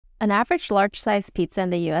An average large-sized pizza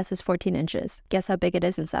in the US is 14 inches. Guess how big it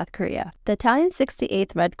is in South Korea? The Italian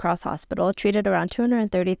 68th Red Cross Hospital treated around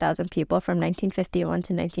 230,000 people from 1951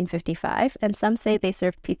 to 1955, and some say they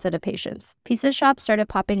served pizza to patients. Pizza shops started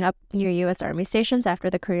popping up near US Army stations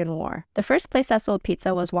after the Korean War. The first place that sold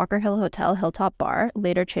pizza was Walker Hill Hotel Hilltop Bar,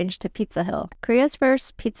 later changed to Pizza Hill. Korea's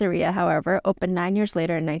first pizzeria, however, opened 9 years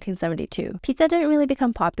later in 1972. Pizza didn't really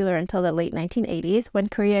become popular until the late 1980s, when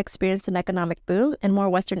Korea experienced an economic boom and more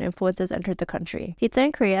Western influences entered the country. Pizza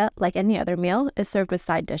in Korea, like any other meal, is served with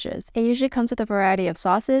side dishes. It usually comes with a variety of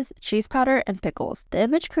sauces, cheese powder, and pickles. The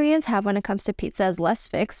image Koreans have when it comes to pizza is less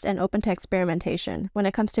fixed and open to experimentation. When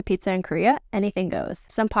it comes to pizza in Korea, anything goes.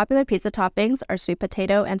 Some popular pizza toppings are sweet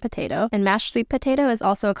potato, and mashed sweet potato is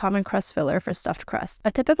also a common crust filler for stuffed crust.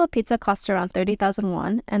 A typical pizza costs around 30,000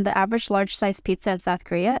 won, and the average large-sized pizza in South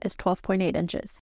Korea is 12.8 inches.